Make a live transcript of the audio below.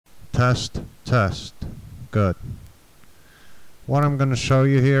Test, test. Good. What I'm going to show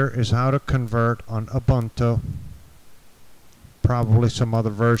you here is how to convert on Ubuntu, probably some other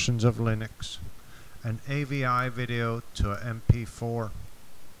versions of Linux, an AVI video to an MP4. You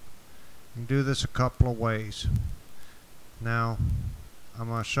can do this a couple of ways. Now, I'm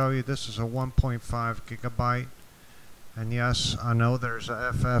going to show you this is a 1.5 gigabyte. And yes, I know there's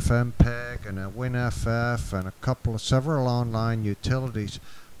a FFmpeg and a WinFF and several online utilities,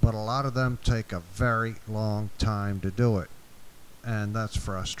 but a lot of them take a very long time to do it. And that's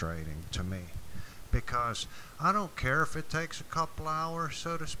frustrating to me, because I don't care if it takes a couple hours,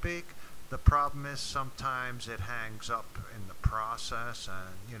 so to speak. The problem is sometimes it hangs up in the process,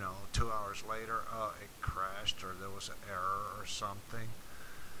 and 2 hours later, it crashed or there was an error or something.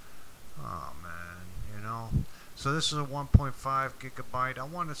 Oh man, So this is a 1.5 gigabyte. I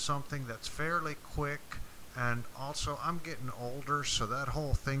wanted something that's fairly quick, and also I'm getting older, so that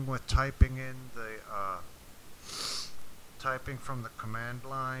whole thing with typing in the typing from the command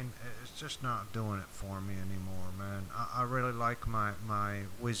line, it's just not doing it for me anymore, man. I really like my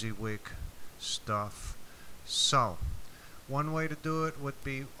WYSIWYG stuff. So one way to do it would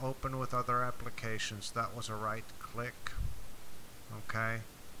be open with other applications. That was a right click. Okay,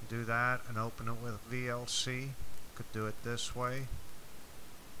 do that and open it with VLC. Could do it this way.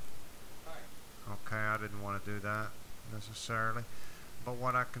 Okay, I didn't want to do that necessarily, but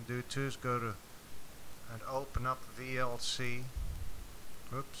what I can do too is go to and open up VLC,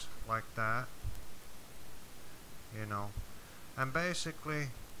 oops, like that, and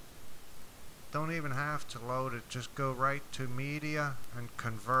basically don't even have to load it, just go right to media and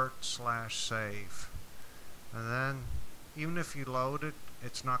convert/save, and then even if you load it,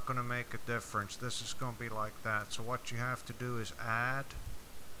 it's not going to make a difference. This is going to be like that. So what you have to do is add,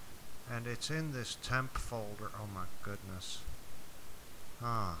 and it's in this temp folder. Oh my goodness.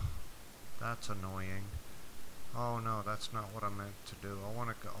 That's annoying. Oh no, that's not what I meant to do. I want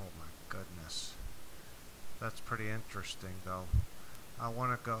to go, oh my goodness. That's pretty interesting though. I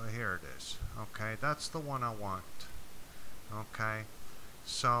want to go, here it is. Okay, that's the one I want. Okay,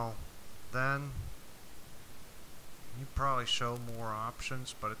 so then you probably show more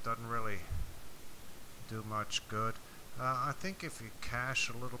options, but it doesn't really do much good. I think if you cache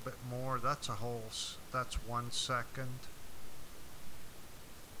a little bit more, that's 1 second.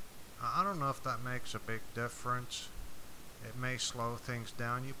 I don't know if that makes a big difference. It may slow things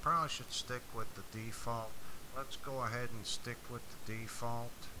down. You probably should stick with the default. Let's go ahead and stick with the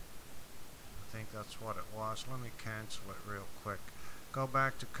default. I think that's what it was. Let me cancel it real quick. Go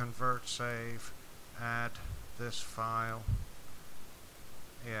back to convert, save, add this file.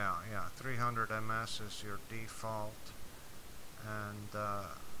 Yeah, 300 ms is your default, and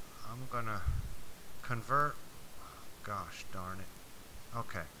I'm gonna convert. Gosh darn it.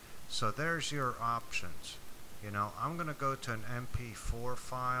 Okay, so there's your options. I'm gonna go to an MP4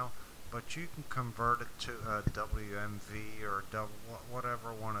 file, but you can convert it to a WMV or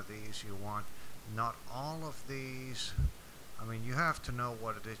whatever one of these you want. Not all of these. I mean, you have to know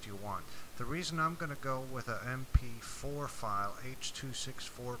what it is you want. The reason I'm going to go with an MP4 file,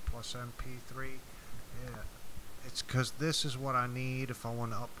 H.264 plus MP3, it's because this is what I need if I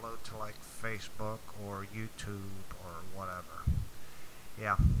want to upload to like Facebook or YouTube or whatever.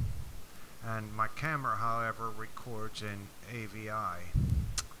 Yeah. And my camera, however, records in AVI.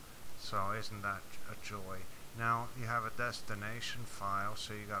 So isn't that a joy? Now you have a destination file,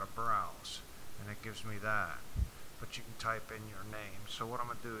 so you got to browse, and it gives me that. But you can type in your name. So what I'm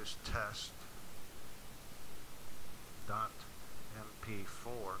going to do is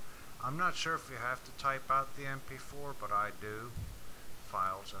test.mp4. I'm not sure if you have to type out the MP4, but I do.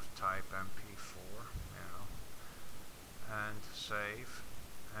 Files of type MP4, and save,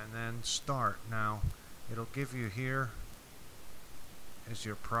 and then start. Now it'll give you here is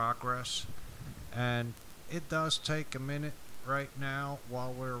your progress, and it does take a minute right now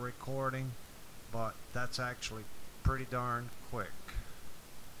while we're recording, but that's actually pretty darn quick.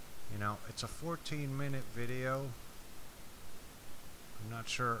 It's a 14-minute video. I'm not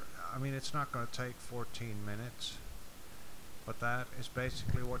sure. I mean, it's not going to take 14 minutes, but that is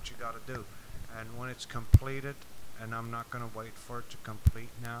basically what you got to do. And when it's completed, and I'm not going to wait for it to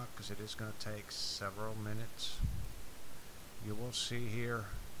complete now because it is going to take several minutes, you will see here,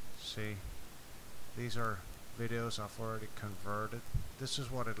 these are videos I've already converted. This is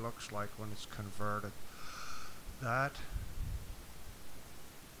what it looks like when it's converted. That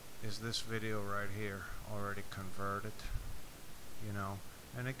is this video right here, already converted,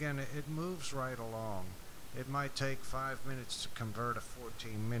 and again, it moves right along. It might take 5 minutes to convert a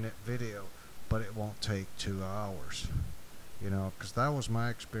 14-minute video, but it won't take 2 hours. you know, because that was my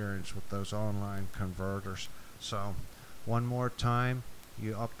experience with those online converters. So one more time,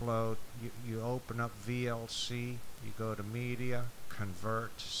 you upload, you open up VLC, you go to media,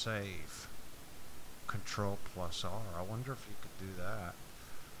 convert, save, Control plus R. I wonder if you could do that,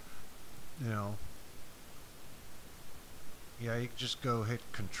 you know. Yeah, you can just go hit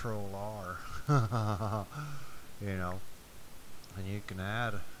Control R, you know, and you can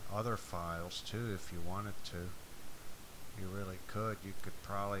add other files too if you wanted to. You really could. You could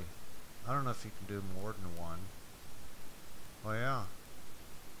probably, I don't know if you can do more than one. Well, yeah,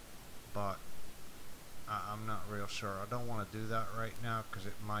 but I'm not real sure. I don't want to do that right now because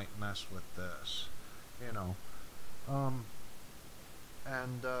it might mess with this, you know.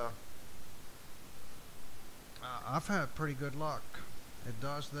 And I've had pretty good luck. It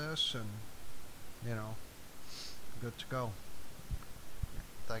does this, and you know, good to go.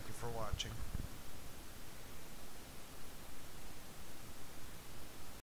 Thank you for watching.